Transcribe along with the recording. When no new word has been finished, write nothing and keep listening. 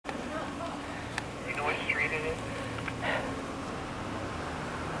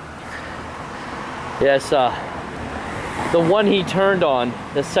Yes, the one he turned on,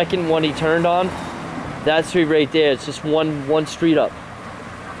 the second one he turned on, that street right there, it's just one street up.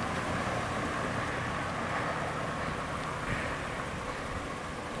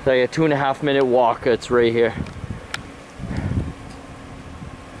 Like a 2.5 minute walk, it's right here.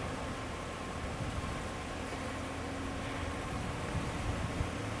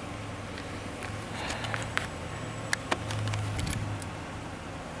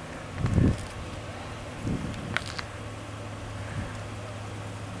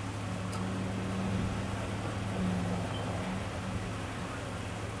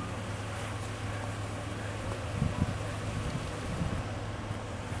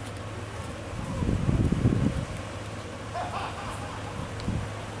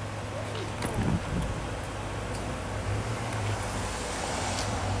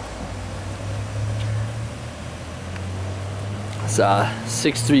 It's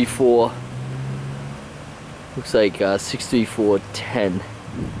 634. Looks like 63410.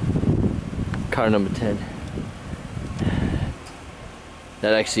 Car number 10.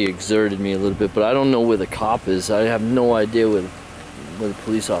 That actually exerted me a little bit, but I don't know where the cop is. I have no idea where the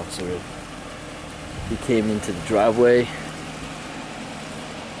police officer is. He came into the driveway.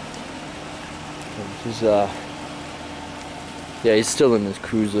 He's yeah, he's still in his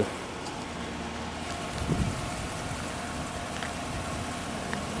cruiser.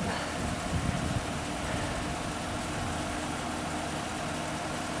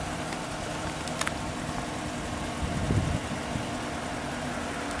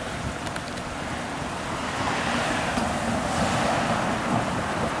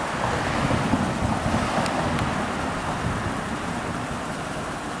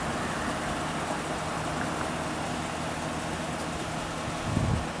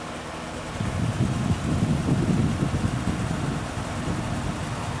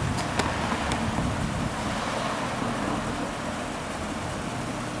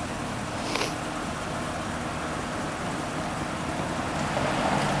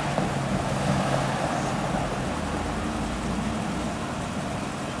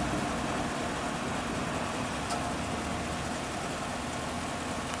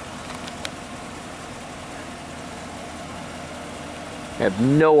 I have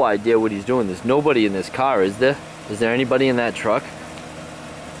no idea what he's doing. There's nobody in this car, is there? Is there anybody in that truck?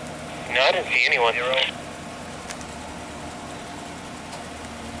 No, I didn't see anyone.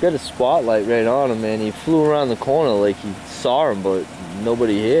 Got a spotlight right on him, man. He flew around the corner like he saw him, but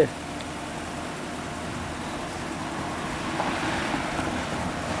nobody here.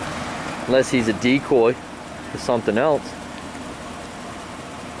 Unless he's a decoy or something else.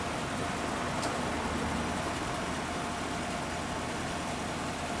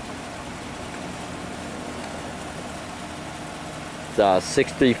 It's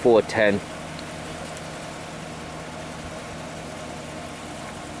 63410.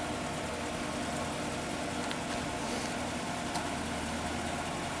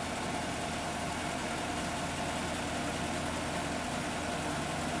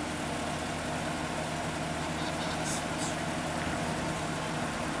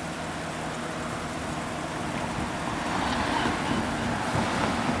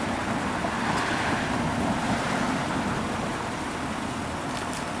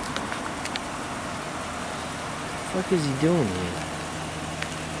 What the fuck is he doing here?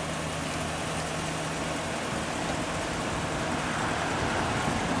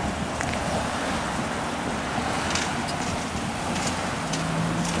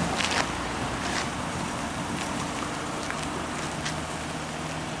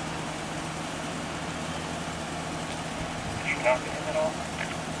 Did you talk to him at all?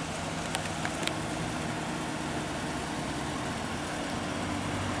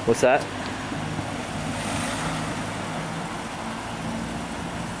 What's that?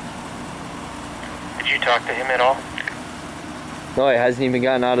 Did you talk to him at all? No, he hasn't even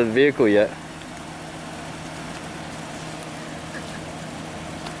gotten out of the vehicle yet.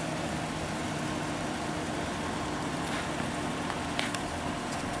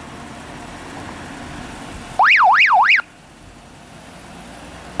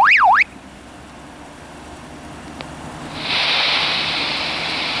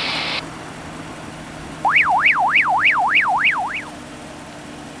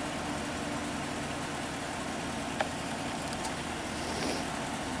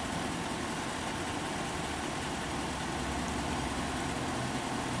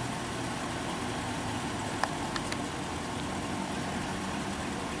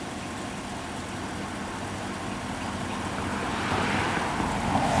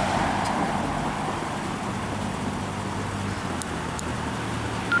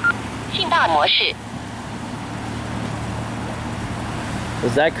 Dash 模式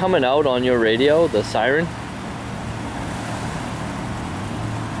Was that coming out on your radio, the siren?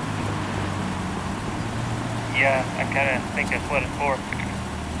 Yeah, I kind of think that's what it's for.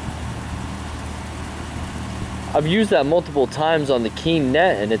 I've used that multiple times on the Keen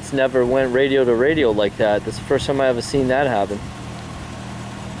net and it's never went radio to radio like that. That's the first time I ever seen that happen.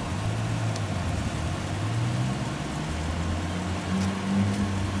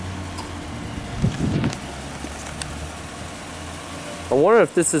 I wonder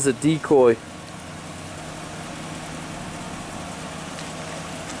if this is a decoy.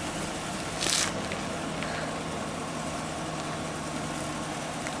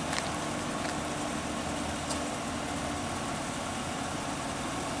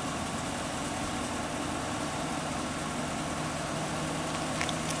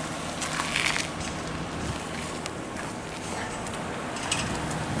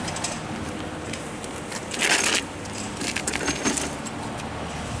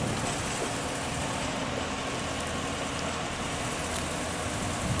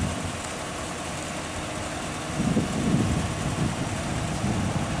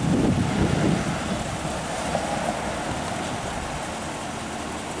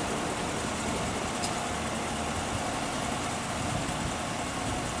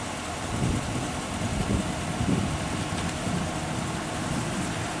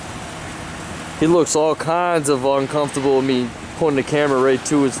 He looks all kinds of uncomfortable with me putting the camera right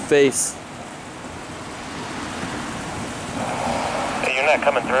to his face. Hey, you're not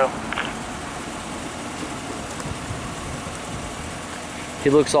coming through.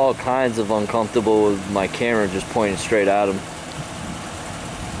 He looks all kinds of uncomfortable with my camera just pointing straight at him.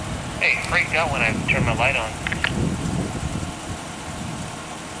 Hey, freaked out when I turned my light on.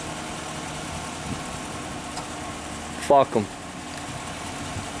 Fuck him.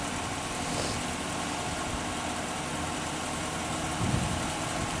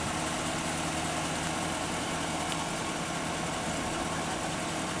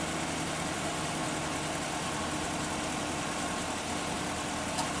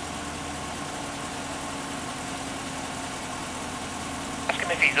 Ask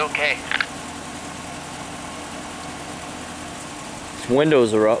him if he's okay. His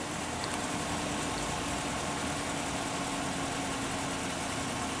windows are up.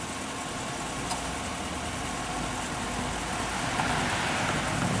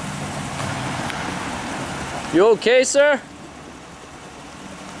 You okay, sir?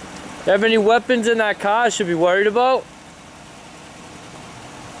 You have any weapons in that car I should be worried about?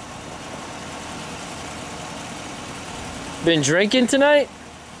 Been drinking tonight?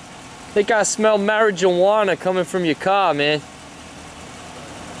 Think I smell marijuana coming from your car, man.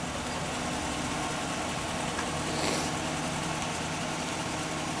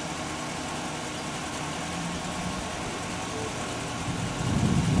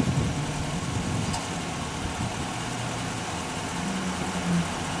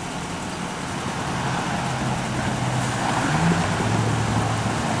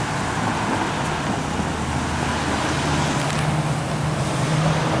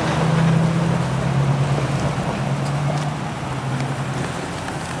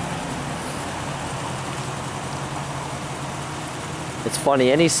 It's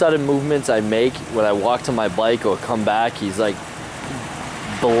funny, any sudden movements I make when I walk to my bike or come back, he's like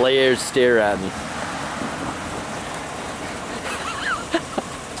blares stare at me.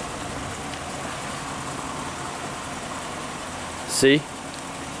 See?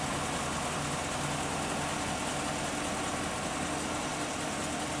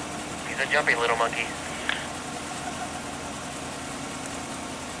 He's a jumpy little monkey.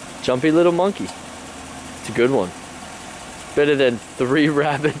 Jumpy little monkey. It's a good one. Better than 3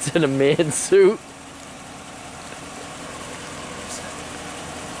 rabbits in a man suit.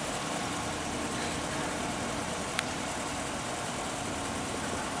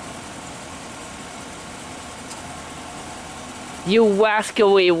 You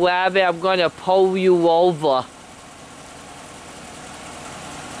wascally rabbit, I'm gonna pull you over.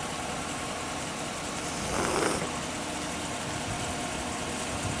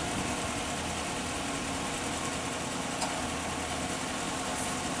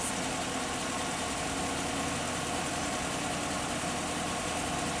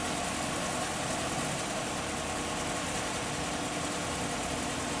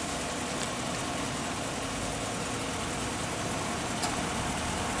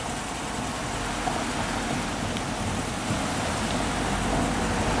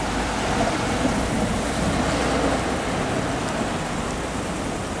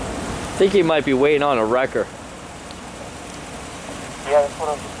 I think he might be waiting on a wrecker. Yeah, that's what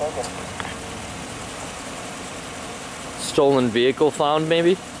I was just thinking. stolen vehicle found,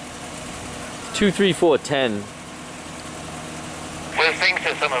 maybe? 23410. Well, the thing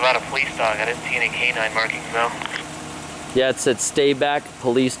said something about a police dog. I didn't see any canine markings though. Yeah, it said stay back,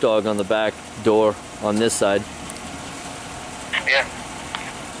 police dog on the back door on this side. Yeah.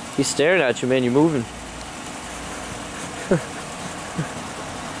 He's staring at you, man. You're moving.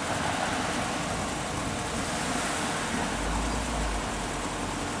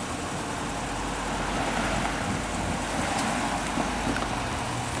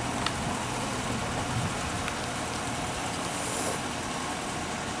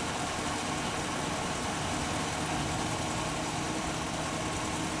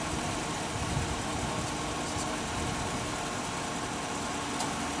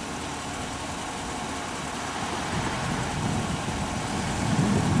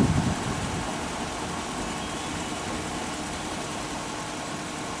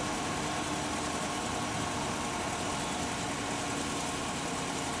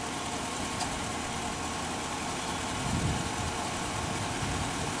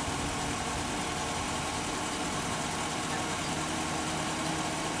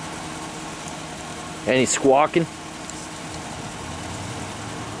 Any squawking?